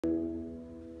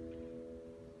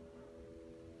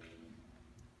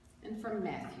from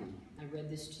Matthew. I read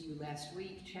this to you last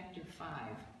week, chapter 5,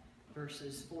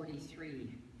 verses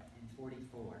 43 and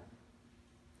 44.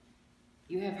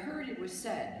 You have heard it was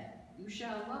said, you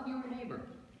shall love your neighbor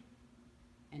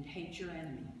and hate your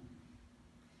enemy.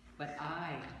 But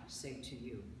I say to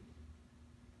you,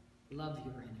 love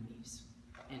your enemies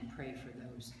and pray for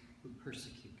those who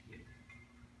persecute you.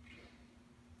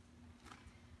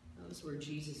 Those were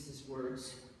Jesus'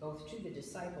 words, both to the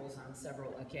disciples on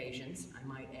several occasions, I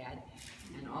might add,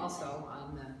 and also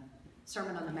on the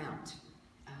Sermon on the Mount.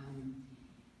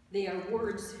 They are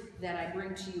words that I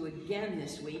bring to you again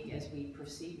this week as we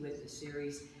proceed with the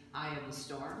series, Eye of the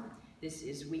Storm. This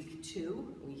is week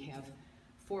 2. We have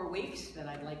 4 weeks that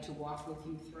I'd like to walk with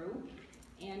you through.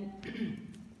 And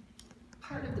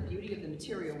part of the beauty of the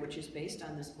material, which is based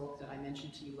on this book that I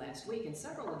mentioned to you last week, and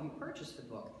several of you purchased the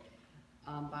book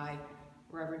by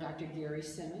Reverend Dr. Gary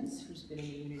Simmons, who's been in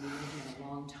the Unity movement a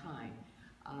long time.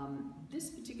 This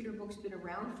particular book's been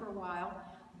around for a while,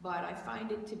 but I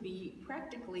find it to be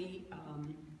practically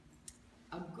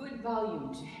a good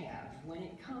volume to have when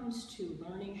it comes to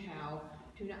learning how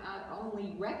to not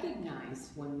only recognize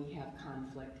when we have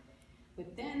conflict,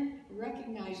 but then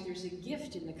recognize there's a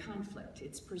gift in the conflict.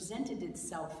 It's presented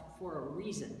itself for a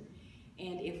reason.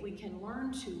 And if we can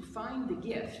learn to find the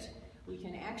gift, we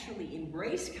can actually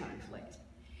embrace conflict.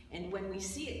 And when we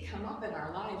see it come up in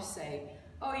our lives, say,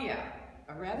 oh yeah,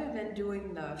 rather than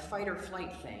doing the fight or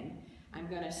flight thing, I'm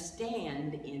going to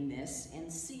stand in this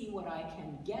and see what I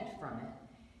can get from it,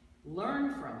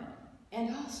 learn from it,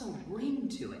 and also bring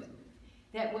to it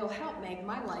that will help make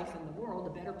my life and the world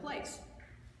a better place.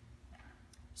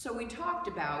 So we talked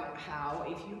about how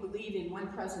if you believe in one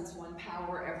presence, one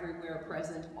power, everywhere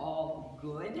present, all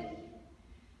good,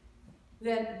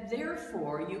 then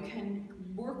therefore you can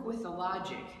work with the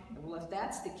logic. Well, if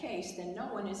that's the case, then no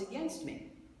one is against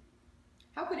me.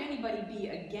 How could anybody be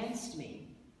against me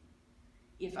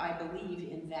if I believe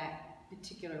in that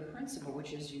particular principle,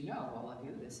 which, as you know, all of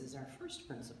you, this is our first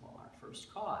principle, our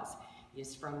first cause,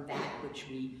 is from that which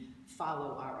we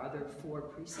follow our other 4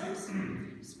 precepts,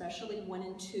 especially 1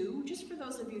 and 2. Just for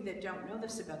those of you that don't know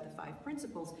this about the 5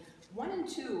 principles, 1 and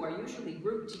 2 are usually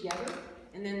grouped together,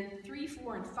 and then 3,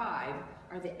 4, and 5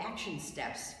 are the action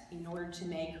steps in order to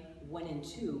make 1 and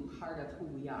 2 part of who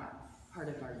we are, part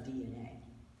of our DNA.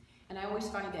 And I always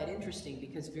find that interesting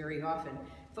because very often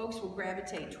folks will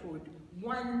gravitate toward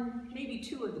 1, maybe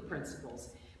 2 of the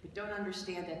principles, but don't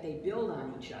understand that they build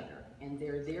on each other and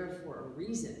they're there for a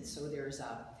reason. So there's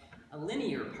a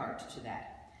linear part to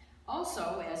that.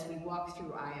 Also, as we walk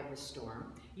through Eye of the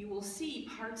Storm, you will see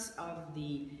parts of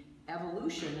the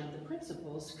evolution of the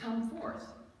principles come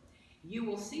forth. You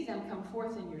will see them come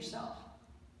forth in yourself.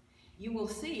 You will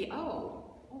see, oh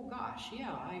gosh,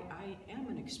 yeah, I am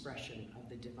an expression of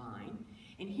the divine,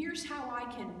 and here's how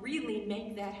I can really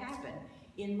make that happen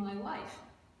in my life.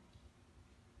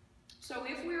 So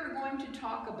if we were going to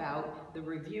talk about the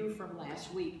review from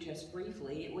last week just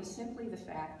briefly, it was simply the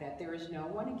fact that there is no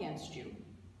one against you,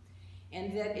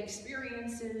 and that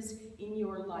experiences in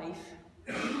your life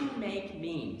do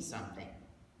mean something.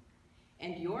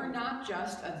 And you're not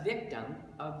just a victim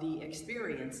of the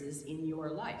experiences in your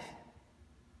life.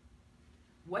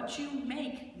 What you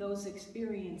make those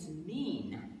experiences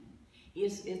mean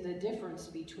is the difference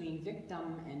between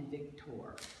victim and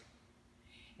victor.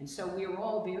 And so we're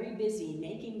all very busy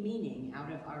making meaning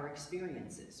out of our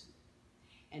experiences.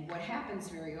 And what happens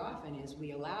very often is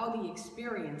we allow the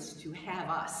experience to have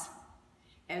us,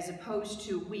 as opposed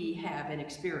to we have an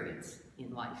experience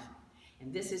in life.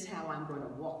 And this is how I'm going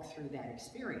to walk through that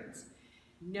experience.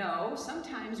 No,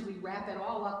 sometimes we wrap it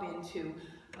all up into,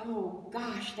 oh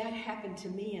gosh, that happened to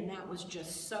me and that was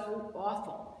just so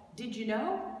awful. Did you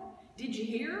know? Did you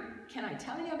hear? Can I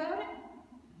tell you about it?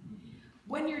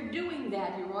 When you're doing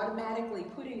that, you're automatically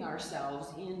putting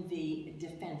ourselves in the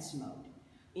defense mode,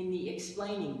 in the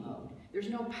explaining mode. There's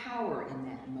no power in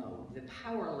that mode. The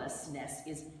powerlessness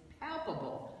is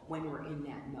palpable when we're in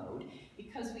that mode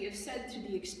because we have said to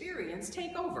the experience,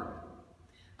 take over.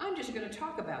 I'm just going to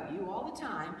talk about you all the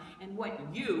time and what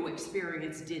you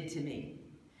experience did to me.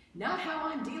 Not how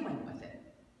I'm dealing with it.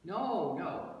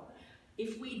 No.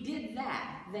 If we did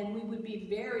that, then we would be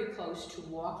very close to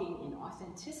walking in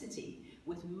authenticity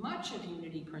with much of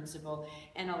unity principle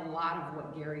and a lot of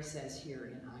what Gary says here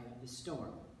in Eye of the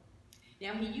Storm.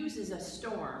 Now he uses a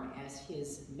storm as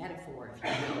his metaphor, if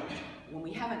you will. When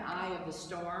we have an eye of the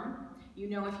storm, you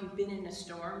know if you've been in a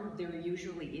storm, there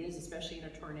usually is, especially in a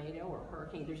tornado or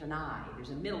hurricane, there's an eye,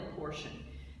 there's a middle portion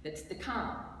that's the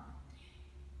calm.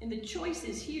 And the choice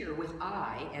is here with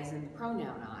I, as in the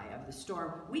pronoun I of the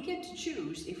storm. We get to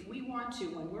choose if we want to,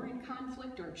 when we're in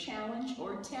conflict or challenge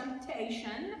or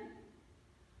temptation.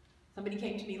 Somebody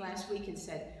came to me last week and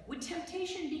said, would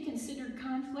temptation be considered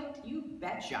conflict? You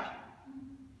betcha.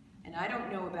 And I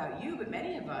don't know about you, but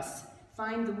many of us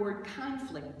find the word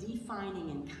conflict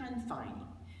defining and confining.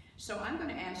 So I'm going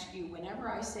to ask you, whenever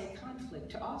I say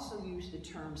conflict, to also use the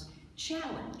terms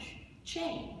challenge,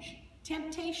 change,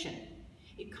 temptation.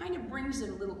 It kind of brings it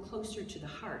a little closer to the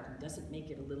heart and doesn't make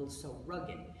it a little so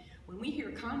rugged. When we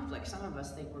hear conflict, some of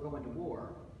us think we're going to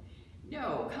war.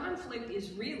 No, conflict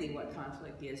is really what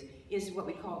conflict is what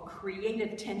we call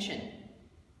creative tension.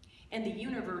 And the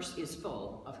universe is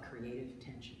full of creative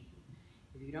tension.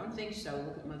 If you don't think so,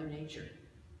 look at Mother Nature.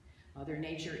 Mother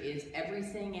Nature is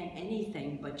everything and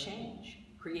anything but change.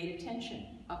 Creative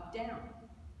tension, up, down,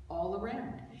 all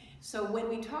around. So when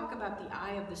we talk about the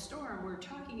eye of the storm, we're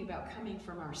talking about coming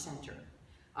from our center,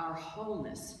 our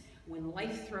wholeness. When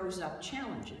life throws up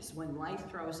challenges, when life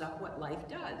throws up what life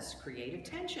does, creative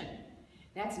tension.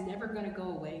 That's never going to go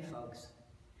away, folks.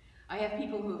 I have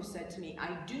people who have said to me, I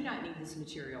do not need this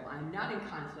material. I'm not in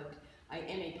conflict. I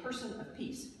am a person of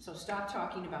peace. So stop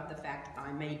talking about the fact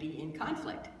I may be in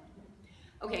conflict.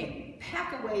 Okay,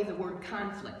 pack away the word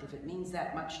conflict if it means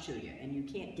that much to you and you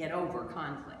can't get over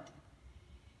conflict.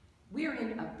 We're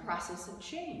in a process of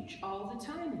change all the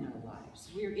time in our lives.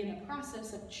 We're in a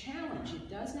process of challenge. It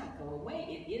does not go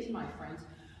away. It is, my friends,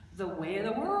 the way of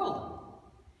the world.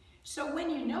 So when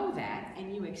you know that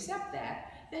and you accept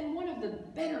that, then one of the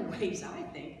better ways, I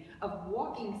think, of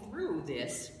walking through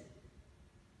this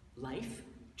life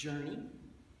journey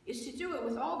is to do it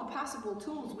with all the possible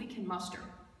tools we can muster.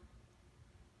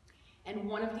 And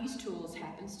one of these tools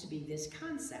happens to be this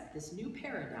concept, this new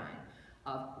paradigm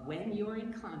of when you're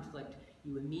in conflict,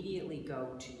 you immediately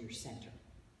go to your center.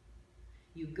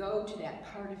 You go to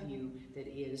that part of you that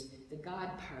is the God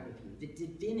part of you, the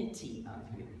divinity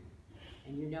of you.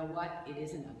 And you know what? It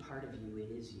isn't a part of you,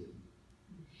 it is you.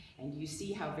 And you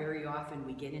see how very often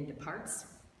we get into parts?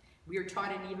 We are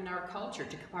taught in even our culture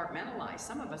to compartmentalize.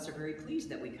 Some of us are very pleased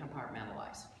that we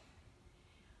compartmentalize.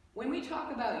 When we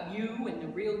talk about you and the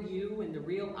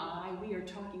real I, we are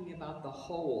talking about the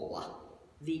whole,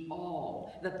 the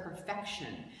all, the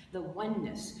perfection, the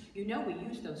oneness. You know we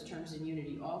use those terms in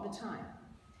unity all the time.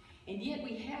 And yet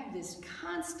we have this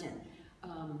constant,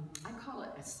 I call it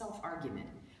a self-argument,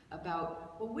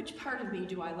 about, well, which part of me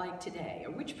do I like today?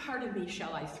 Or which part of me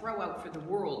shall I throw out for the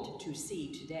world to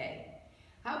see today?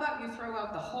 How about you throw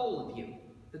out the whole of you,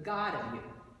 the God of you?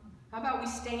 How about we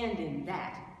stand in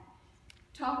that?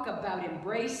 Talk about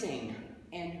embracing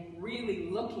and really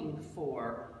looking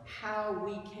for how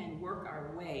we can work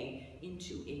our way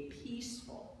into a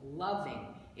peaceful, loving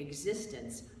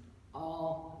existence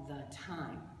all the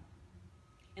time.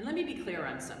 And let me be clear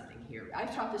on something here.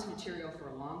 I've taught this material for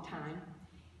a long time,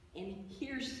 and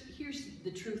here's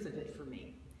the truth of it for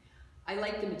me. I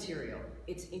like the material.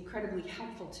 It's incredibly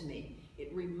helpful to me.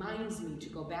 It reminds me to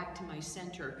go back to my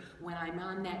center when I'm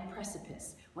on that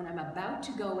precipice, when I'm about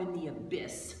to go in the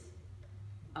abyss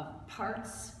of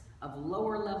parts of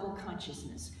lower level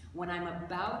consciousness, when I'm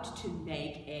about to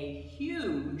make a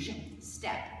huge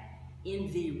step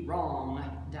in the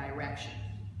wrong direction.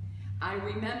 I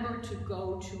remember to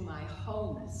go to my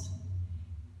wholeness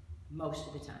most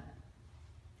of the time.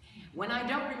 When I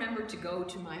don't remember to go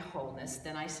to my wholeness,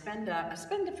 then I spend a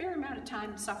fair amount of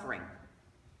time suffering,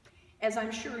 as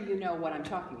I'm sure you know what I'm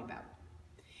talking about.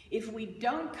 If we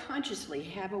don't consciously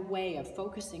have a way of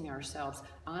focusing ourselves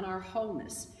on our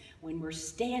wholeness when we're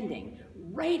standing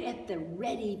right at the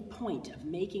ready point of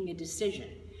making a decision,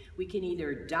 we can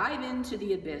either dive into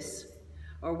the abyss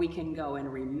or we can go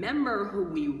and remember who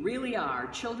we really are,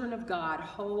 children of God,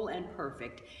 whole and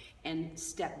perfect, and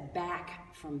step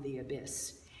back from the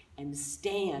abyss and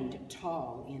stand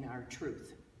tall in our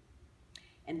truth.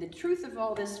 And the truth of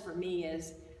all this for me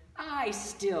is, I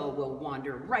still will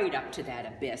wander right up to that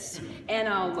abyss, and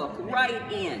I'll look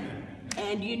right in.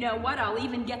 And you know what? I'll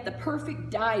even get the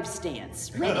perfect dive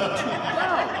stance, ready to go.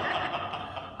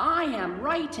 I am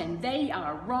right and they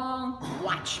are wrong.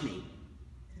 Watch me.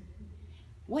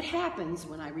 What happens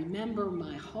when I remember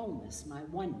my wholeness, my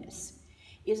oneness,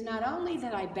 is not only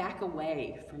that I back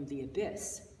away from the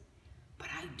abyss, but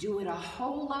I do it a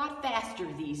whole lot faster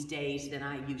these days than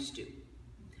I used to.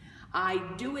 I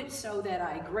do it so that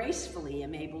I gracefully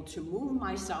am able to move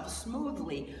myself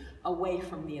smoothly away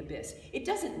from the abyss. It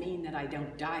doesn't mean that I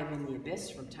don't dive in the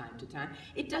abyss from time to time.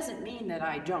 It doesn't mean that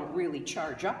I don't really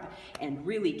charge up and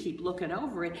really keep looking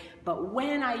over it. But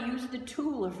when I use the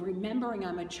tool of remembering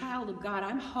I'm a child of God,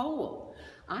 I'm whole.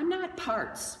 I'm not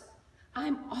parts.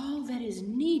 I'm all that is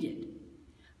needed.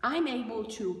 I'm able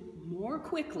to more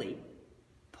quickly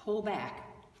pull back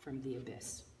from the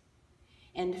abyss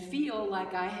and feel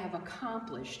like I have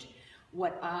accomplished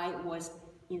what I was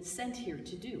sent here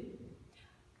to do.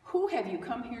 Who have you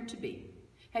come here to be?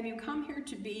 Have you come here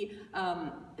to be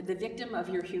the victim of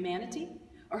your humanity?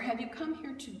 Or have you come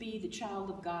here to be the child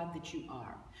of God that you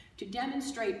are? To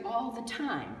demonstrate all the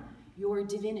time your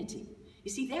divinity.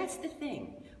 You see, that's the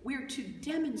thing. We're to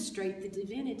demonstrate the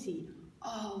divinity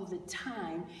all the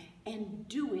time and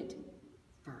do it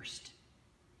first.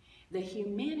 The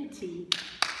humanity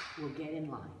will get in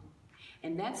line.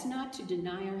 And that's not to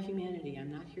deny our humanity.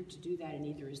 I'm not here to do that, and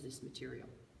neither is this material.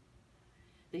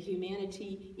 The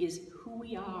humanity is who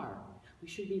we are. We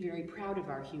should be very proud of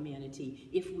our humanity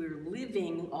if we're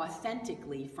living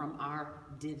authentically from our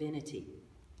divinity.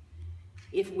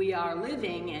 If we are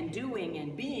living and doing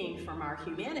and being from our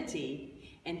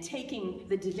humanity and taking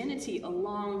the divinity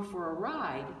along for a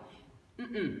ride,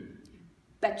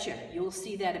 betcha you'll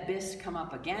see that abyss come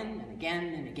up again and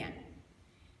again and again.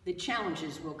 The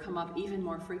challenges will come up even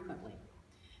more frequently.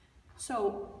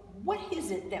 So what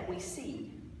is it that we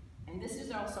see? And this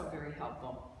is also very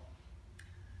helpful.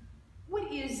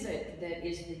 What is it that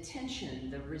is the tension,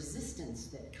 the resistance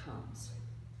that comes?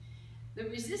 The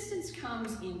resistance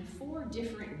comes in 4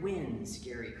 different winds,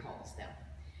 Gary calls them.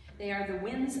 They are the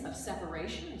winds of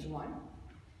separation is one,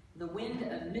 the wind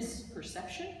of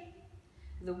misperception,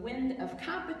 the wind of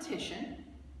competition,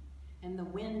 and the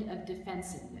wind of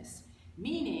defensiveness.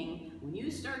 Meaning, when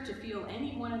you start to feel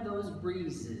any one of those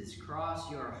breezes cross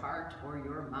your heart or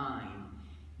your mind,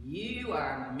 you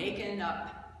are making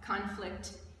up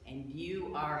conflict and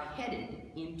you are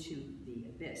headed into the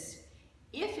abyss.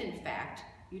 If, in fact,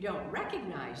 you don't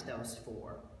recognize those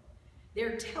 4,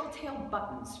 they're telltale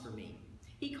buttons for me.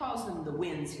 He calls them the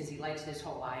winds because he likes this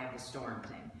whole eye of the storm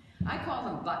thing. I call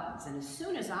them buttons, and as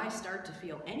soon as I start to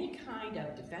feel any kind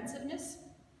of defensiveness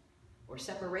or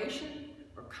separation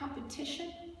or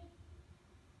competition,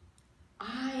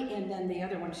 and then the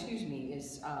other one,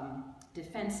 is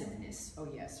defensiveness. Oh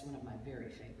yes, one of my very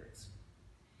favorites.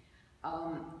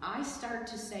 I start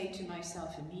to say to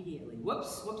myself immediately,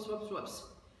 whoops, whoops, whoops, whoops.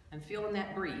 I'm feeling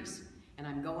that breeze, and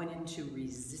I'm going into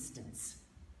resistance.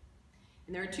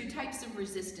 And there are 2 types of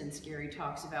resistance Gary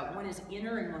talks about. One is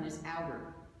inner and one is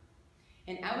outer.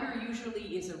 And outer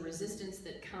usually is a resistance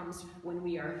that comes when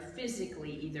we are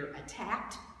physically either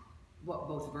attacked, what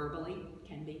both verbally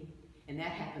can be, and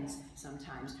that happens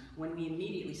sometimes when we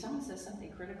immediately, someone says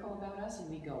something critical about us and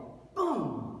we go,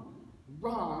 boom,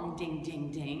 wrong, ding,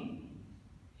 ding, ding,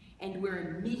 and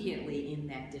we're immediately in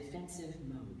that defensive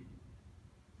mode.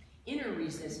 Inner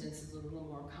resistance is a little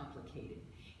more complicated.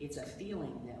 It's a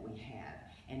feeling that we have,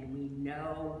 and we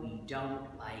know we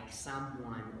don't like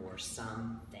someone or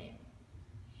something.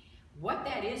 What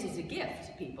that is a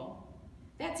gift, people.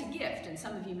 That's a gift, and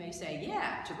some of you may say,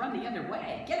 yeah, to run the other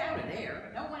way, get out of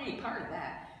there, don't want any part of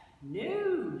that.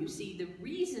 No, you see, the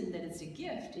reason that it's a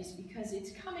gift is because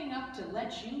it's coming up to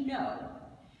let you know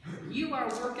you are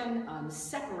working on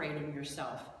separating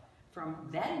yourself from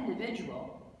that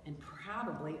individual and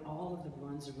probably all of the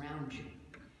ones around you.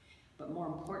 But more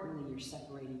importantly, you're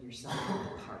separating yourself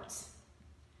into parts.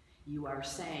 You are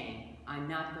saying, I'm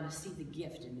not going to see the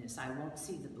gift in this. I won't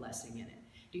see the blessing in it.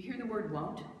 Do you hear the word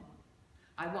won't?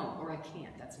 I won't, or I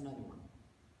can't. That's another one.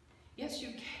 Yes,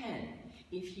 you can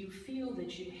if you feel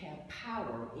that you have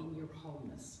power in your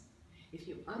wholeness. If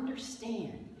you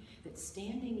understand that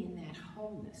standing in that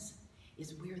wholeness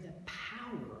is where the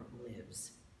power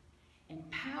lives. And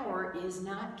power is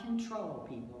not control,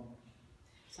 people.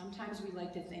 Sometimes we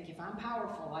like to think, if I'm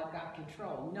powerful, I've got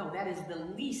control. No, that is the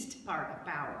least part of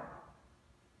power.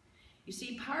 You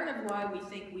see, part of why we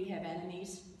think we have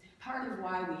enemies, part of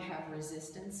why we have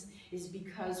resistance, is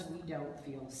because we don't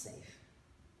feel safe.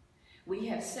 We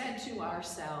have said to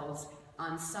ourselves,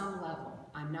 on some level,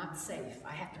 I'm not safe.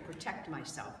 I have to protect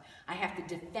myself. I have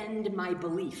to defend my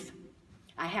belief.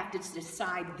 I have to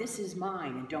decide this is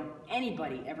mine, and don't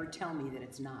anybody ever tell me that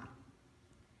it's not.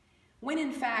 When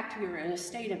in fact you're in a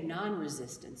state of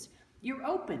non-resistance, you're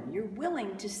open, you're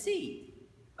willing to see,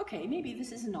 okay, maybe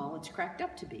this isn't all it's cracked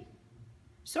up to be.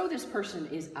 So this person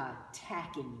is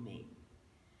attacking me.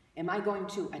 Am I going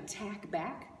to attack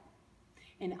back?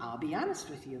 And I'll be honest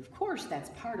with you, of course,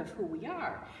 that's part of who we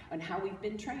are and how we've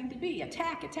been trained to be.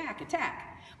 Attack, attack,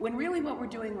 attack. When really what we're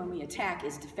doing when we attack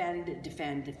is defend,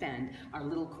 defend, defend our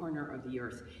little corner of the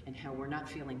earth and how we're not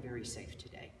feeling very safe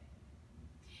today.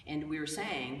 And we're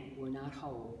saying we're not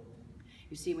whole.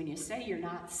 You see, when you say you're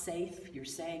not safe, you're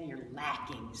saying you're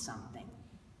lacking something.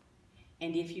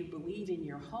 And if you believe in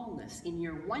your wholeness, in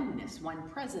your oneness, one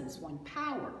presence, one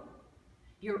power,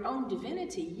 your own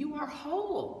divinity, you are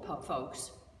whole,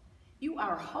 folks. You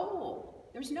are whole.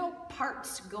 There's no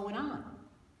parts going on.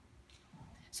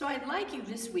 So I'd like you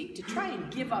this week to try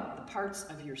and give up the parts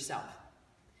of yourself.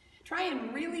 Try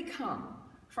and really come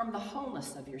from the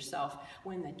wholeness of yourself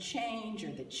when the change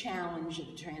or the challenge or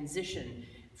the transition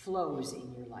flows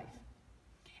in your life.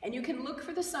 And you can look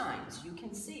for the signs. You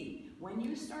can see when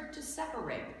you start to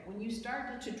separate, when you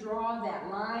start to draw that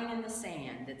line in the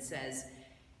sand that says,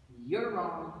 you're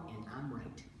wrong and I'm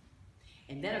right.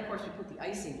 And then, of course, we put the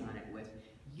icing on it with,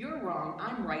 you're wrong,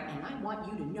 I'm right, and I want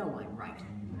you to know I'm right.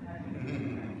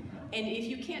 And if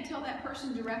you can't tell that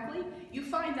person directly, you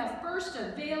find the first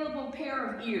available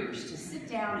pair of ears to sit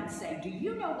down and say, do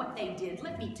you know what they did?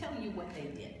 Let me tell you what they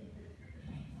did.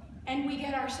 And we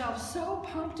get ourselves so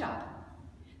pumped up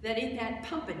that in that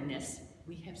pumpedness,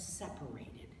 we have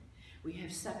separated. We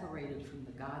have separated from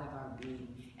the God of our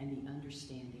being and the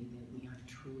understanding that we are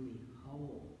truly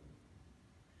whole.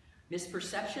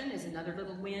 Misperception is another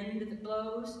little wind that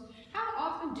blows. How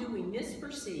often do we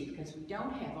misperceive because we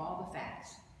don't have all the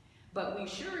facts? But we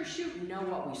sure as shootin' know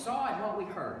what we saw and what we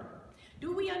heard.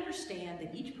 Do we understand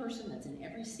that each person that's in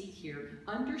every seat here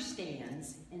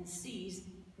understands and sees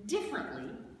differently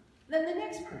than the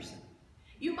next person?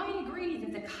 You might agree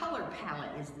that the color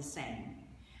palette is the same,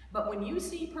 but when you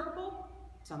see purple,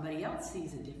 somebody else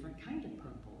sees a different kind of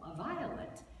purple, a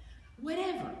violet,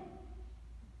 whatever.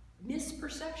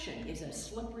 Misperception is a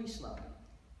slippery slope.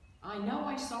 I know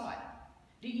I saw it.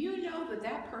 Do you know that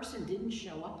that person didn't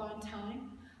show up on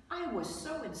time? I was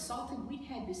so insulted, we'd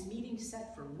had this meeting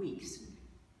set for weeks.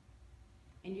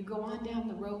 And you go on down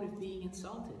the road of being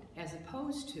insulted, as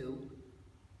opposed to,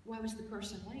 why was the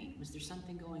person late? Was there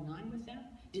something going on with them?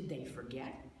 Did they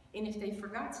forget? And if they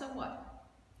forgot, so what?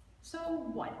 So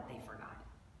what they forgot?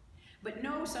 But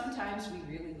no, sometimes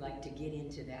we really like to get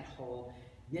into that whole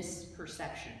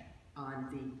misperception on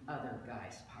the other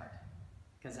guy's part,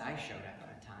 because I showed up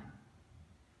on time.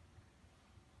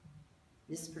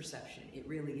 Misperception, it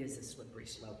really is a slippery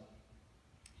slope.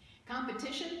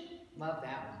 Competition, love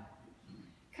that one.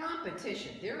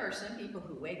 Competition, there are some people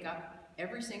who wake up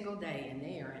every single day and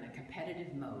they are in a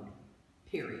competitive mode,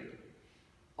 period.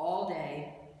 All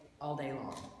day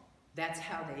long. That's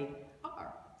how they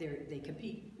are. They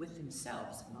compete with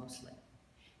themselves mostly.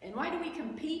 And why do we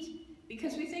compete?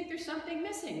 Because we think there's something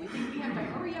missing. We think we have to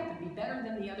hurry up and be better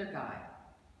than the other guy.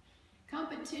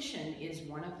 Competition is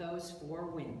one of those four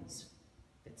winds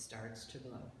that starts to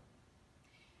blow.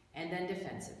 And then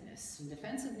defensiveness. And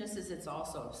defensiveness is its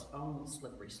also its own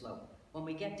slippery slope. When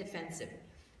we get defensive,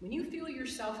 when you feel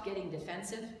yourself getting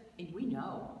defensive, and we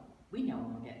know when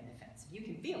we're getting defensive. You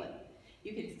can feel it.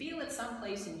 You can feel it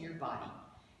someplace in your body.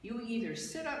 You either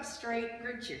sit up straight,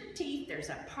 grit your teeth, there's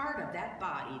a part of that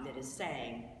body that is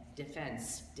saying,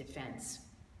 defense, defense.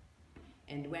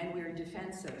 And when we're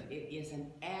defensive, it is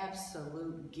an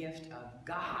absolute gift of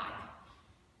God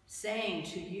saying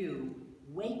to you,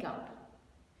 wake up.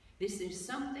 This is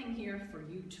something here for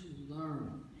you to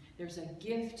learn. There's a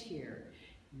gift here.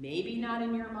 Maybe not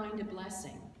in your mind a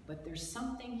blessing, but there's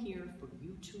something here for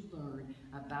you to learn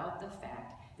about the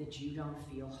fact that you don't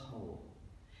feel whole,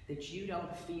 that you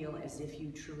don't feel as if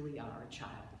you truly are a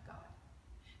child of God,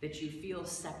 that you feel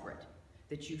separate,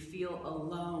 that you feel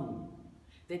alone,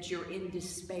 that you're in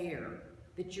despair,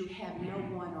 that you have no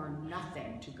one or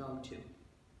nothing to go to.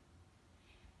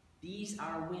 These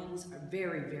are winds, are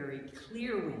very, very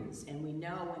clear winds, and we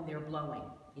know when they're blowing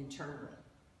internally.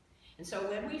 And so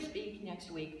when we speak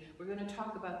next week, we're going to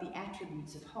talk about the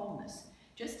attributes of wholeness.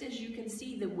 Just as you can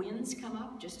see the winds come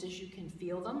up, just as you can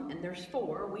feel them, and there's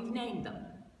four, we've named them.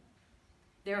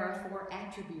 There are four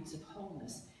attributes of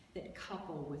wholeness that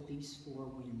couple with these four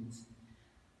winds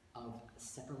of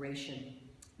separation,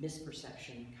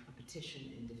 misperception,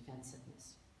 competition, and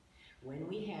defensiveness. When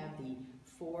we have the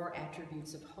four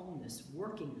attributes of wholeness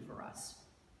working for us,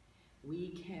 we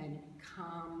can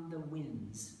calm the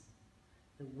winds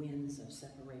of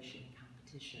separation,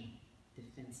 competition,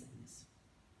 defensiveness.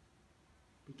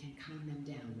 We can calm them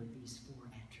down with these four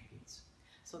attributes.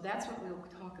 So that's what we'll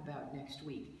talk about next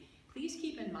week. Please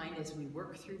keep in mind as we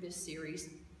work through this series,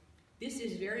 this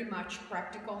is very much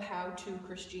practical how-to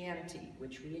Christianity,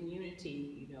 which we in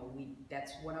Unity,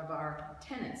 that's one of our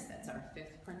tenets, that's our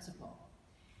fifth principle.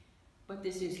 But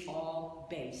this is all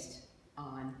based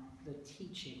on the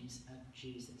teachings of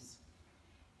Jesus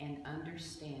and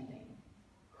understanding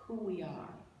who we are.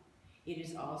 It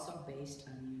is also based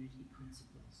on unity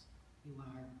principles. You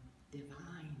are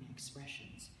divine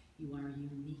expressions. You are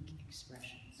unique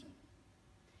expressions.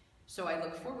 So I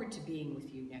look forward to being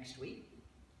with you next week.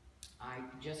 I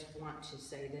just want to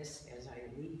say this as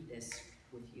I leave this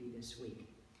with you this week.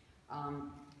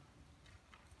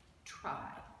 Try,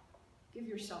 give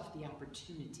yourself the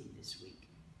opportunity this week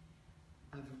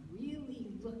of really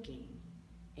looking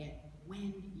at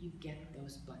when you get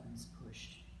those buttons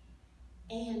pushed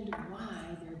and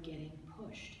why they're getting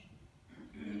pushed.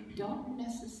 Don't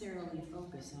necessarily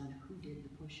focus on who did the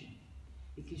pushing,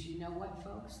 because you know what,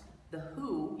 folks? The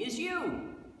who is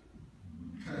you.